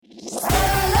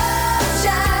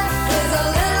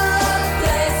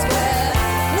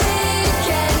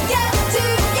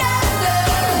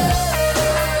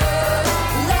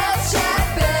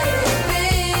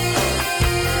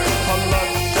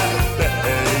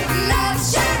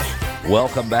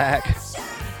Welcome back.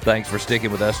 Thanks for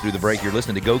sticking with us through the break. You're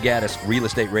listening to Go Gaddis Real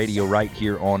Estate Radio right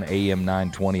here on AM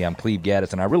 920. I'm Cleve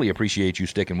Gaddis, and I really appreciate you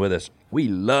sticking with us. We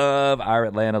love our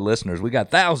Atlanta listeners. We got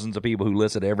thousands of people who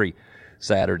listen every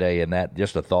Saturday, and that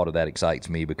just the thought of that excites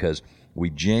me because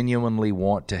we genuinely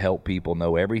want to help people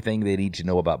know everything they need to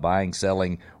know about buying,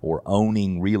 selling, or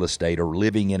owning real estate or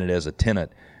living in it as a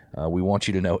tenant. We want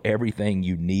you to know everything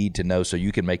you need to know so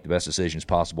you can make the best decisions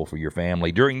possible for your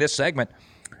family. During this segment,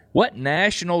 what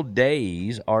national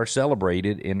days are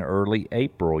celebrated in early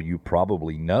April? You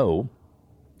probably know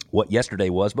what yesterday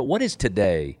was, but what is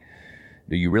today?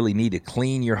 Do you really need to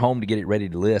clean your home to get it ready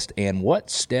to list? And what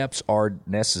steps are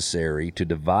necessary to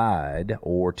divide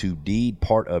or to deed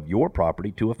part of your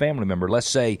property to a family member? Let's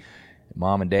say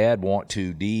mom and dad want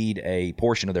to deed a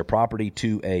portion of their property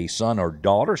to a son or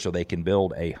daughter so they can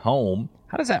build a home.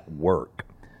 How does that work?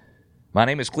 My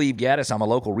name is Cleve Gaddis. I'm a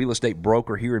local real estate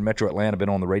broker here in Metro Atlanta. I've been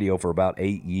on the radio for about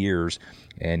 8 years,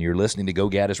 and you're listening to Go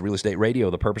Gaddis Real Estate Radio.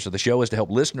 The purpose of the show is to help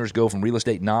listeners go from real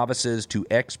estate novices to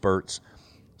experts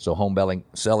so home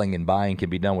selling and buying can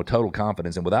be done with total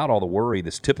confidence and without all the worry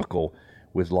that's typical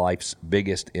with life's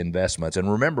biggest investments. And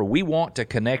remember, we want to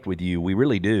connect with you. We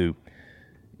really do.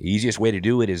 The easiest way to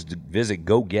do it is to visit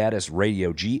Go Gaddis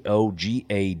Radio, GOGADDIS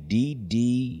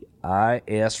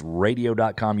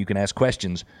radio.com. You can ask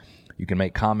questions. You can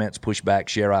make comments, push back,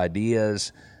 share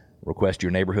ideas, request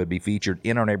your neighborhood be featured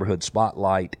in our neighborhood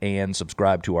spotlight, and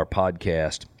subscribe to our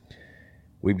podcast.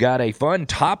 We've got a fun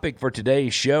topic for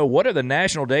today's show. What are the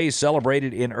national days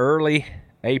celebrated in early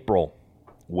April?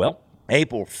 Well,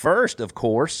 April 1st, of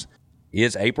course,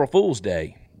 is April Fool's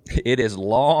Day. It has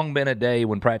long been a day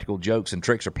when practical jokes and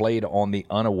tricks are played on the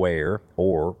unaware,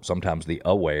 or sometimes the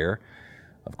aware.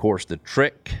 Of course, the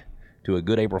trick to a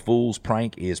good April Fool's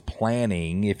prank is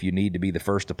planning if you need to be the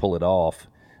first to pull it off.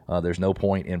 There's no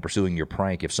point in pursuing your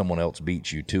prank if someone else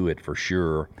beats you to it, for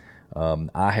sure.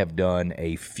 I have done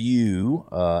a few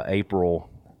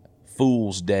April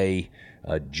Fool's Day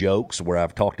jokes where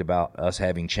I've talked about us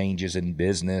having changes in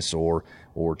business or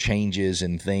changes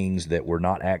in things that were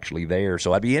not actually there.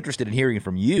 So I'd be interested in hearing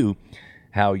from you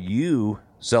how you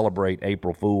celebrate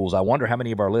April Fools. I wonder how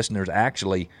many of our listeners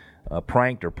actually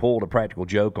pranked or pulled a practical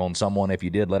joke on someone. If you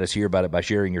did, let us hear about it by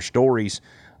sharing your stories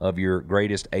of your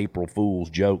greatest April Fool's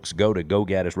jokes. Go to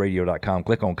GoGaddisRadio.com,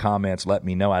 click on comments, let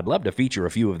me know. I'd love to feature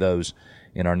a few of those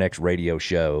in our next radio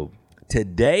show.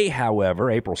 Today, however,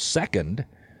 April 2nd,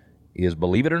 is,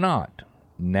 believe it or not,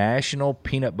 National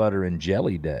Peanut Butter and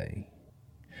Jelly Day.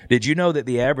 Did you know that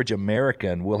the average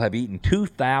American will have eaten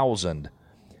 2,000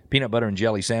 peanut butter and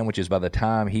jelly sandwiches by the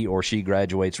time he or she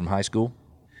graduates from high school?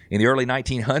 In the early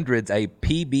 1900s, a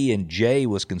PB&J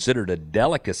was considered a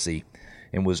delicacy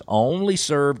and was only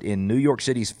served in New York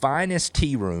City's finest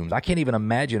tea rooms. I can't even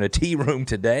imagine a tea room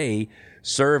today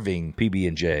serving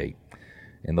PB&J.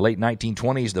 In the late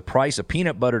 1920s, the price of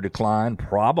peanut butter declined,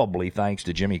 probably thanks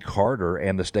to Jimmy Carter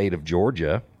and the state of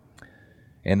Georgia.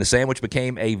 And the sandwich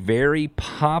became a very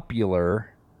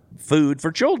popular food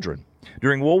for children.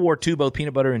 During World War II, both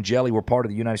peanut butter and jelly were part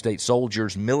of the United States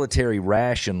soldiers' military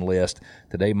ration list.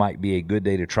 Today might be a good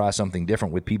day to try something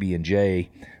different with PB&J.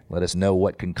 Let us know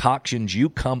what concoctions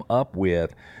you come up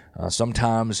with.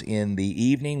 Sometimes in the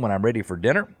evening when I'm ready for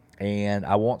dinner and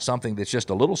I want something that's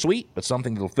just a little sweet, but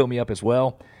something that'll fill me up as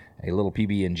well, a little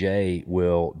PB&J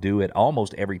will do it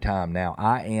almost every time. Now,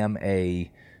 I am a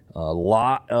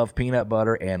lot of peanut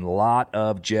butter and lot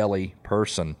of jelly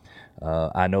person.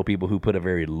 I know people who put a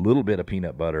very little bit of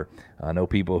peanut butter. I know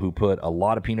people who put a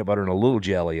lot of peanut butter and a little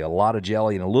jelly, a lot of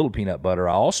jelly and a little peanut butter.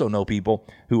 I also know people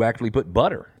who actually put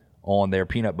butter on their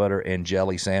peanut butter and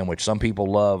jelly sandwich. Some people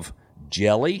love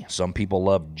jelly. Some people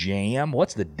love jam.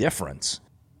 What's the difference?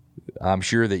 I'm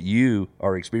sure that you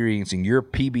are experiencing your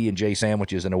PB&J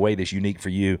sandwiches in a way that's unique for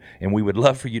you, and we would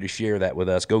love for you to share that with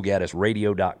us.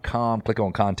 GoGaddisRadio.com. Click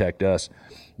on Contact Us.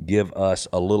 Give us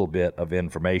a little bit of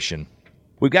information.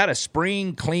 We've got a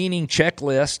spring cleaning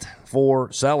checklist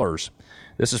for sellers.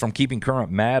 This is from Keeping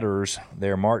Current Matters,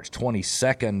 their March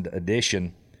 22nd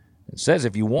edition. It says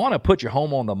if you want to put your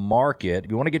home on the market,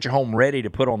 if you want to get your home ready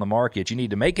to put on the market, you need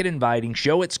to make it inviting,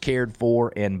 show it's cared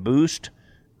for, and boost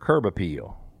curb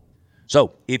appeal.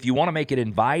 So if you want to make it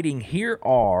inviting, here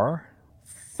are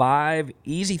 5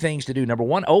 easy things to do. Number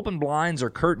 1, open blinds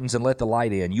or curtains and let the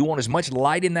light in. You want as much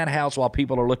light in that house while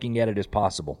people are looking at it as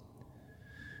possible.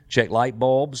 Check light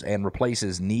bulbs and replace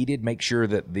as needed. Make sure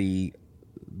that the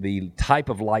the type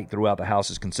of light throughout the house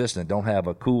is consistent. Don't have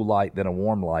a cool light, then a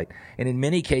warm light. And in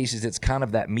many cases, it's kind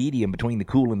of that medium between the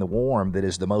cool and the warm that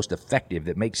is the most effective,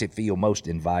 that makes it feel most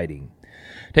inviting.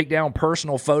 Take down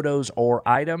personal photos or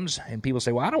items, and people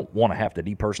say, well, I don't want to have to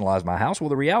depersonalize my house. Well,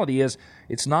 the reality is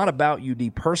it's not about you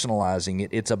depersonalizing it.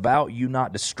 It's about you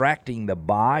not distracting the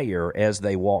buyer as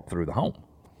they walk through the home.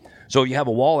 So you have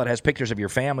a wall that has pictures of your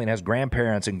family and has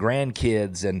grandparents and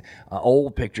grandkids and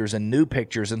old pictures and new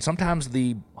pictures, and sometimes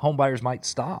the home buyers might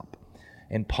stop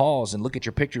and pause and look at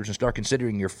your pictures and start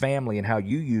considering your family and how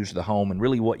you use the home, and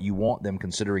really what you want them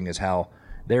considering is how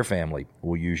their family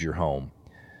will use your home.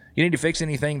 You need to fix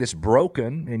anything that's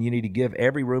broken, and you need to give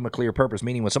every room a clear purpose,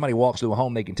 meaning when somebody walks through a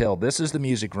home, they can tell this is the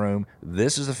music room,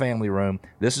 this is the family room,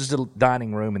 this is the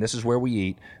dining room, and this is where we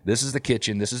eat, this is the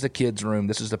kitchen, this is the kids' room,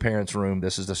 this is the parents' room,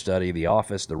 this is the study, the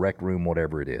office, the rec room,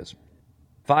 whatever it is.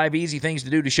 5 easy things to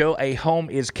do to show a home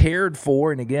is cared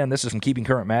for. And again, this is from Keeping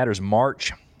Current Matters,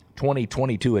 March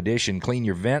 2022 edition. Clean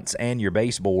your vents and your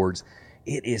baseboards.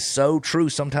 It is so true.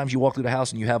 Sometimes you walk through the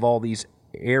house and you have all these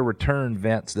air return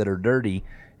vents that are dirty,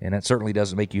 and that certainly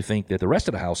doesn't make you think that the rest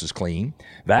of the house is clean.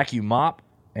 Vacuum, mop,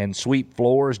 and sweep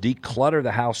floors. Declutter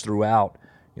the house throughout.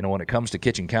 You know, when it comes to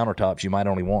kitchen countertops, you might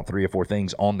only want 3 or 4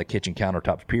 things on the kitchen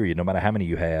countertops, period, no matter how many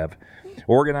you have.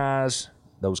 Organize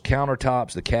those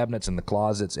countertops, the cabinets, and the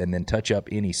closets, and then touch up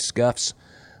any scuffs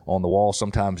on the wall.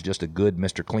 Sometimes just a good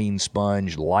Mr. Clean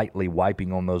sponge lightly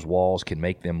wiping on those walls can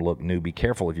make them look new. Be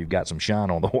careful if you've got some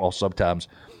shine on the wall. Sometimes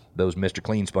those Mr.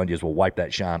 Clean sponges will wipe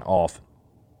that shine off.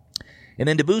 And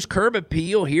then to boost curb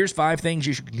appeal, here's 5 things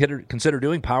you should consider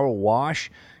doing. Power wash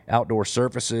outdoor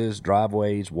surfaces,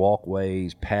 driveways,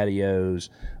 walkways, patios,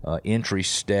 entry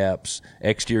steps,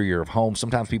 exterior of homes.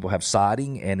 Sometimes people have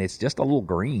siding and it's just a little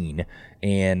green,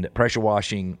 and pressure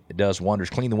washing does wonders.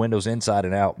 Clean the windows inside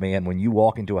and out, man. When you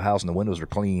walk into a house and the windows are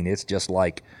clean, it's just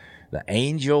like the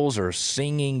angels are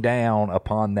singing down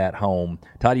upon that home.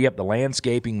 Tidy up the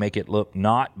landscaping, make it look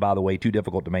not, by the way, too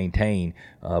difficult to maintain,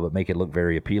 but make it look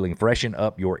very appealing. Freshen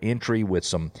up your entry with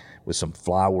some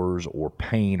flowers or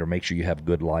paint, or make sure you have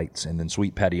good lights. And then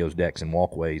sweep patios, decks, and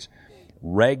walkways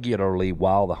regularly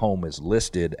while the home is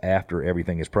listed after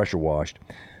everything is pressure washed.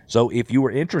 So if you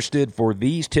are interested for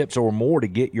these tips or more to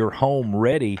get your home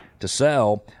ready to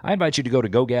sell, I invite you to go to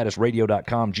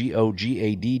GoGaddisRadio.com,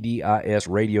 GoGaddis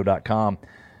Radio.com.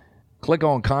 Click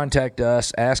on Contact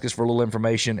Us, ask us for a little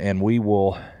information, and we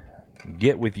will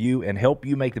get with you and help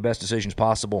you make the best decisions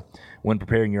possible when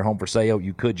preparing your home for sale.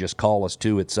 You could just call us,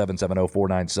 too, at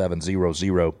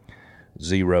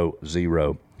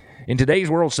 770-497-0000. In today's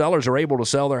world, sellers are able to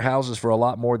sell their houses for a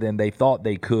lot more than they thought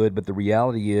they could, but the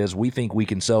reality is we think we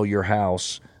can sell your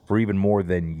house for even more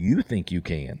than you think you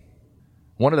can.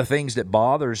 One of the things that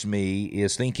bothers me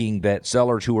is thinking that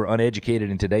sellers who are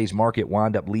uneducated in today's market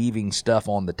wind up leaving stuff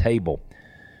on the table,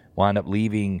 wind up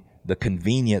leaving the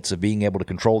convenience of being able to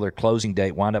control their closing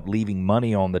date, wind up leaving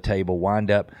money on the table, wind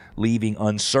up leaving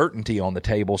uncertainty on the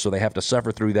table, so they have to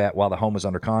suffer through that while the home is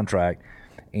under contract.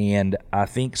 And I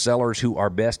think sellers who are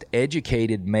best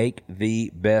educated make the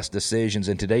best decisions.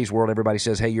 In today's world, everybody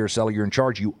says, hey, you're a seller, you're in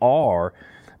charge. You are,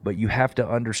 but you have to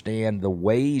understand the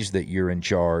ways that you're in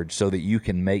charge so that you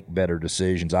can make better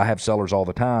decisions. I have sellers all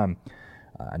the time,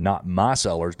 not my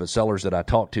sellers, but sellers that I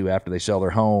talk to after they sell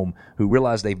their home, who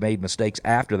realize they've made mistakes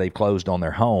after they've closed on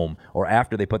their home or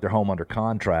after they put their home under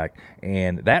contract.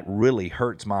 And that really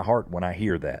hurts my heart when I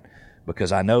hear that,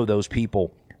 because I know those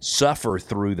people suffer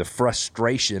through the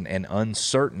frustration and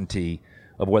uncertainty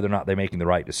of whether or not they're making the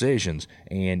right decisions.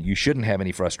 And you shouldn't have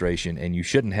any frustration and you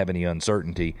shouldn't have any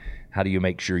uncertainty. How do you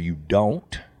make sure you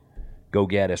don't?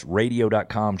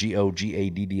 GoGaddisRadio.com,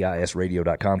 GoGaddis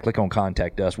Radio.com. Click on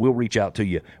Contact Us. We'll reach out to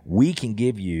you. We can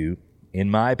give you,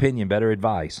 in my opinion, better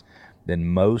advice than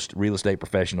most real estate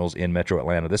professionals in Metro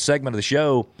Atlanta. This segment of the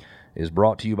show is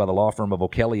brought to you by the law firm of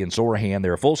O'Kelly and Sorahan.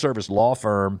 They're a full-service law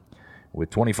firm with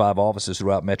 25 offices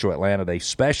throughout Metro Atlanta. They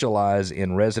specialize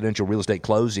in residential real estate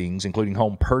closings, including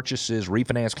home purchases,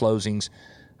 refinance closings,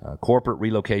 corporate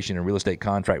relocation, and real estate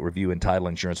contract review and title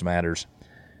insurance matters.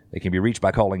 They can be reached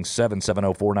by calling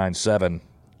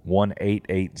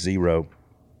 770-497-1880.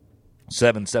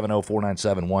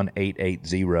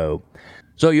 770-497-1880.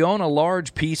 So you own a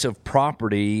large piece of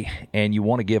property and you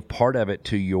want to give part of it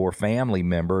to your family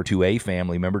member, to a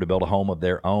family member, to build a home of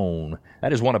their own.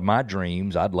 That is one of my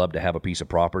dreams. I'd love to have a piece of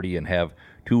property and have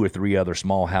 2 or 3 other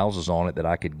small houses on it that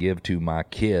I could give to my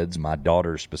kids, my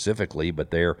daughters specifically,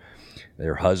 but their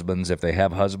husbands, if they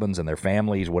have husbands, and their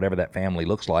families, whatever that family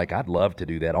looks like. I'd love to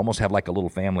do that. Almost have like a little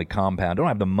family compound. Don't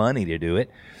have the money to do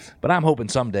it, but I'm hoping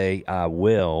someday I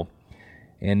will.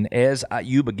 And as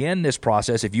you begin this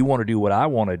process, if you want to do what I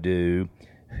want to do,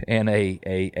 and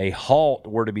a halt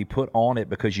were to be put on it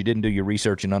because you didn't do your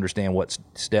research and understand what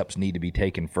steps need to be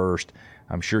taken first,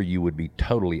 I'm sure you would be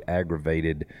totally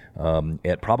aggravated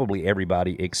at probably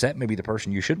everybody except maybe the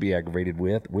person you should be aggravated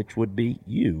with, which would be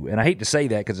you. And I hate to say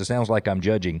that because it sounds like I'm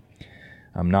judging.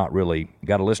 I'm not really.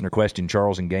 Got a listener question.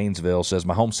 Charles in Gainesville says,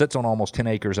 my home sits on almost 10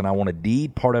 acres and I want to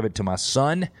deed part of it to my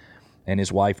son and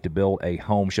his wife to build a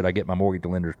home. Should I get my mortgage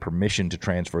lender's permission to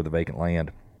transfer the vacant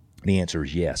land? The answer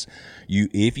is yes.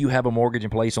 If you have a mortgage in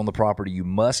place on the property, you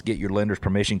must get your lender's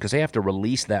permission because they have to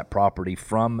release that property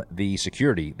from the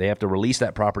security. They have to release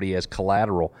that property as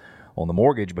collateral on the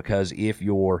mortgage because if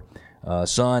your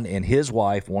son and his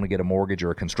wife want to get a mortgage or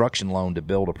a construction loan to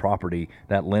build a property,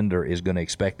 that lender is going to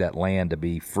expect that land to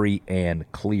be free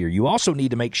and clear. You also need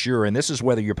to make sure, and this is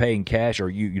whether you're paying cash or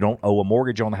you don't owe a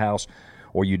mortgage on the house,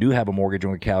 or you do have a mortgage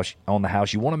on the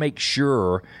house, you want to make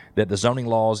sure that the zoning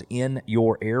laws in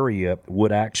your area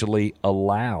would actually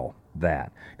allow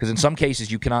that. Because in some cases,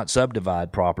 you cannot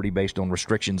subdivide property based on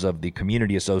restrictions of the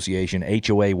community association,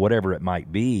 HOA, whatever it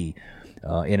might be.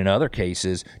 And in other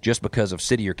cases, just because of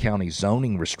city or county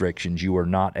zoning restrictions, you are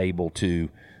not able to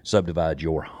subdivide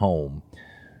your home.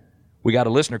 We got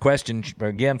a listener question,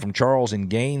 again, from Charles in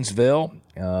Gainesville,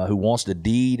 who wants to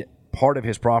deed part of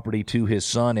his property to his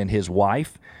son and his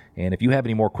wife. And if you have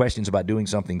any more questions about doing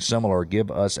something similar, give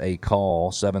us a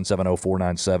call,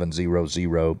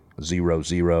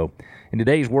 770-497-0000. In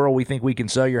today's world, we think we can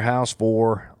sell your house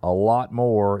for a lot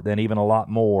more than even a lot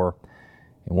more.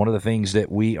 And one of the things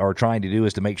that we are trying to do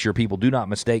is to make sure people do not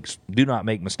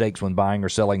make mistakes when buying or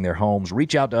selling their homes.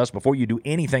 Reach out to us before you do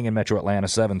anything in Metro Atlanta,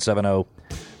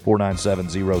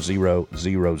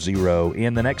 770-497-0000.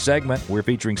 In the next segment, we're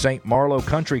featuring St. Marlow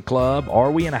Country Club. Are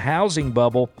we in a housing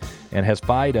bubble? And has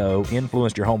FIDO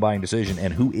influenced your home buying decision?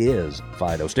 And who is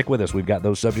FIDO? Stick with us. We've got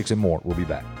those subjects and more. We'll be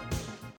back.